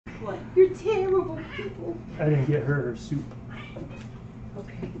What? You're terrible people. I didn't get her soup.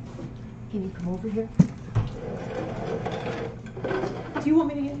 Okay. Can you come over here? Do you want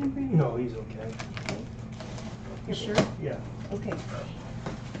me to get him, Brandon? No, he's okay. You sure? Yeah. Okay. Of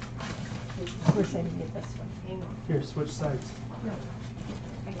course I didn't get this one. Hang on. Here, switch sides. No.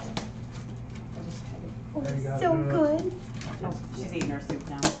 I just had it. Oh, There you go. so good. Yes. She's eating her soup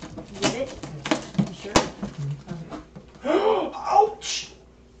now. You get it? You sure? Ouch!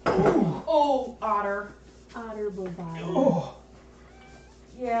 Oh, Oh, otter. Otter bye-bye. oh.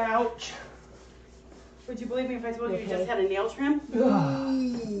 Yeah. Ouch. Would you believe me if I told you Okay. you just had a nail trim?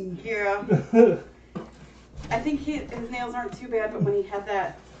 Yeah. I think his nails aren't too bad, but when he has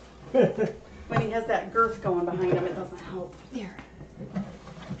that girth going behind him, it doesn't help. There.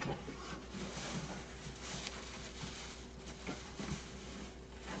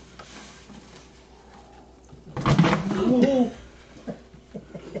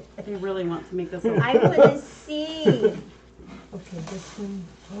 They really want to make this I want to see. Okay, this one.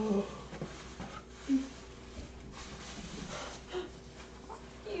 Oh,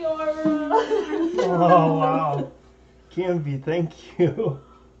 wow. Camvie, thank you.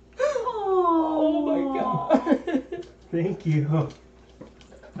 Oh my God. Thank you.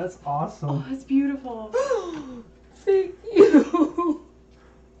 That's awesome. Oh, it's beautiful. Thank you.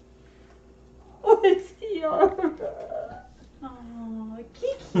 Oh, it's Kiara. Oh,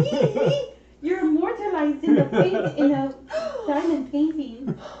 Kiki, you're immortalized in a diamond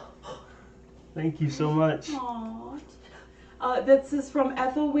painting. Thank you so much. Aw. This is from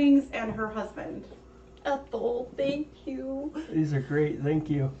Ethel Wings and her husband. Ethel, thank you. These are great. Thank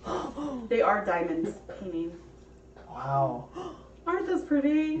you. They are diamonds painting. Wow. Aren't those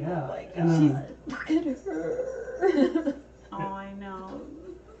pretty? Yeah. my And then, Look at her. Oh, I know.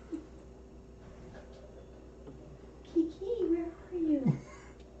 Kiki, where are you?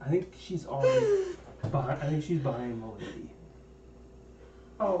 I think she's on behind. I think she's behind Melody.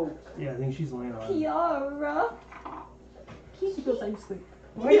 Oh. Yeah, I think she's laying on. Kiara. She goes, I'm asleep.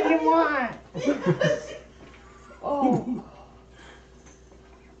 What do you want? Oh.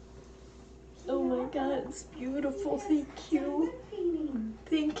 Oh my God, it's beautiful. Thank you.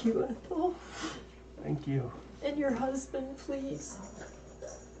 Thank you, Ethel. Thank you. And your husband, please.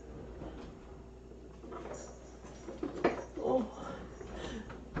 Oh.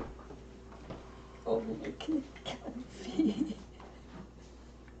 Oh, look at Camvie.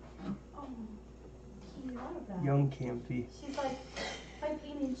 Oh. Kiara. Young Camvie. She's like, my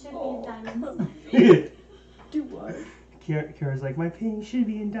painting should be in Oh, diamonds. Camvie. Do what? Kiara's like, my painting should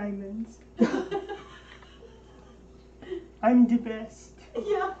be in diamonds. I'm the best.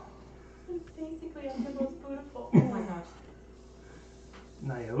 Yeah. Basically, I'm the most beautiful. Oh my gosh.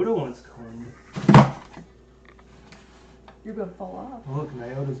 Nyota wants combed. You're gonna fall off. Look,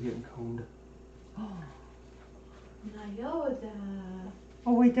 Nyota's getting combed. Nyota.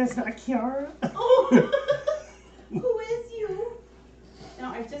 Oh wait, that's not Kiara. Oh. Who is you? No,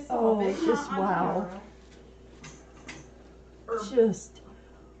 I just saw Oh, it. just Not on wow. camera. Just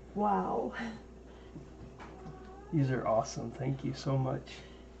wow. These are awesome. Thank you so much.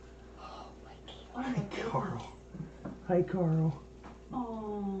 Oh my Oh Hi, my goodness. Carl. Hi, Carl.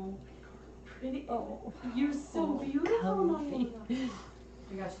 Oh, pretty. Oh, You're so beautiful, Camvie. Nyota.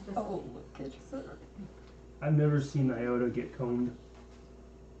 I got you this. Oh, look at her. I've never seen Nyota get combed.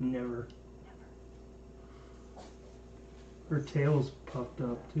 Never. Her tail's puffed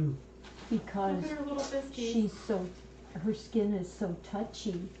up too. Because Look at her little biscuit. she's so, her skin is so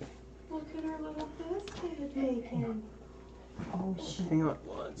touchy. Look at her little biscuit making. Oh, she. Hang on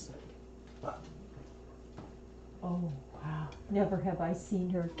one second. Oh, wow. Never have I seen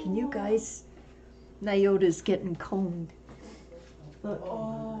her. Can you guys? Nyota's getting combed. Look.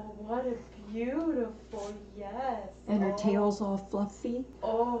 Oh, what a beautiful, yes. And her Oh. tail's all fluffy.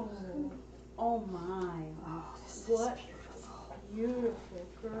 Oh, oh my. Oh, this What? is beautiful. Beautiful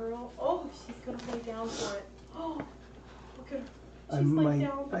girl. Oh, she's gonna lay down for it. Oh, look at her. I She's laid might,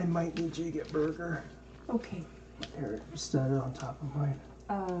 down. I might need you to get Burger. Okay. Here, set it on top of mine.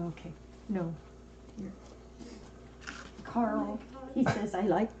 Okay. No. Here. Carl, he says, I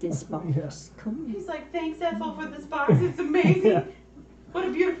like this box. Yes. Come He's like, thanks, Ethel, for this box. It's amazing. Yeah. What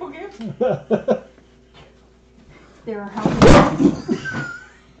a beautiful gift. There are how many?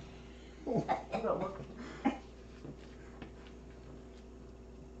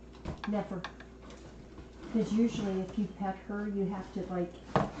 Never. Because usually if you pet her, you have to like,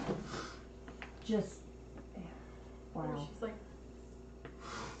 just, wow. She's like,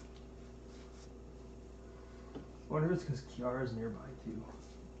 I wonder if it's because Kiara's nearby too.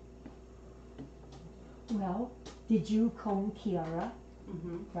 Well, did you comb Kiara?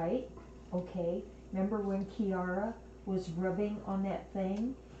 right? Okay. Remember when Kiara was rubbing on that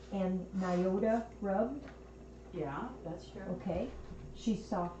thing and Nyota rubbed? Yeah, that's true. Okay. She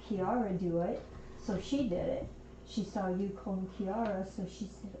saw Kiara do it, so she did it. She saw you comb Kiara, so she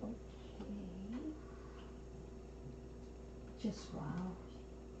said, okay. Just wow.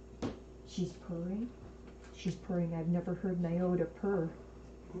 She's purring. She's purring. I've never heard Nyota purr.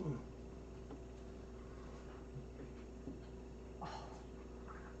 Oh.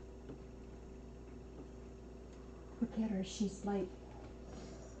 Look at her. She's like,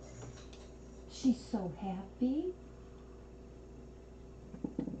 she's so happy.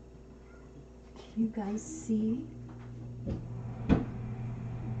 Can you guys see?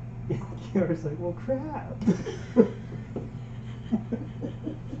 Kiara's like, well, crap.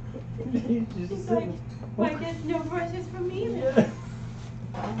 She's like, well, I guess no brushes for me then. Yeah.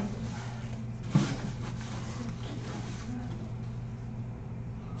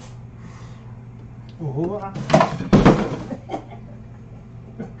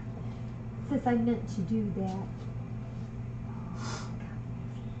 Says I meant to do that.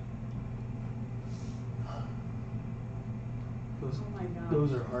 Those, Oh my gosh.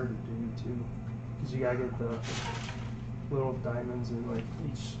 those are hard to do too, because you gotta get the little diamonds in like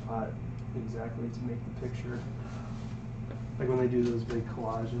each spot exactly to make the picture. Like when they do those big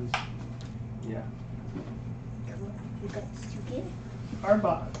collages. Yeah. You got to get Our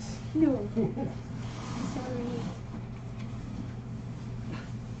box. No. Sorry.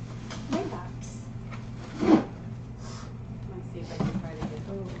 My box. Let's see if I can try to get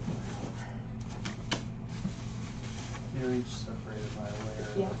They're each separated by a layer.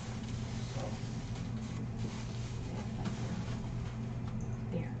 Yeah. So.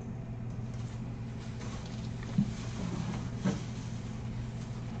 There.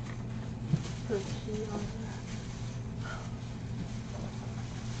 Her key on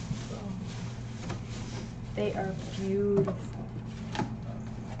They are beautiful.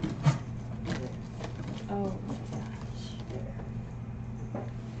 Oh my gosh.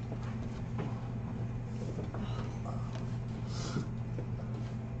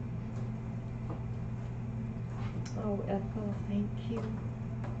 Oh, Ethel, thank you.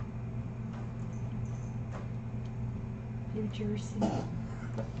 New Jersey.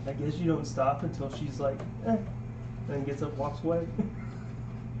 I guess you don't stop until she's like, then gets up, walks away.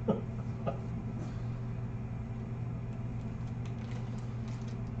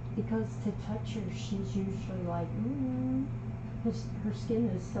 Because to touch her, she's usually like, her skin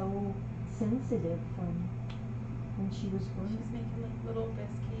is so sensitive from when she was born. She's making like little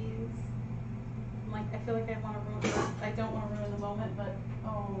biscuits. I'm like, I feel like I want to ruin. I don't want to ruin the moment, but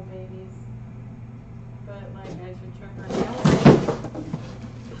oh babies. But like, I should trim her nails.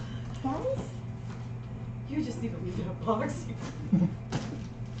 Guys? You just need to leave that box. Are you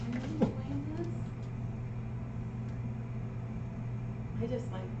enjoying this? I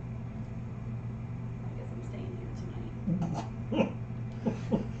just like. I guess I'm staying here tonight.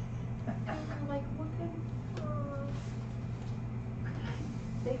 And we're like, what can?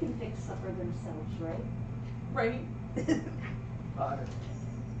 They can fix supper themselves, right? Right. Otter.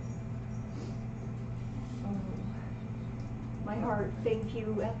 Oh, my heart, thank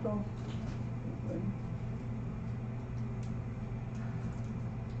you, Ethel.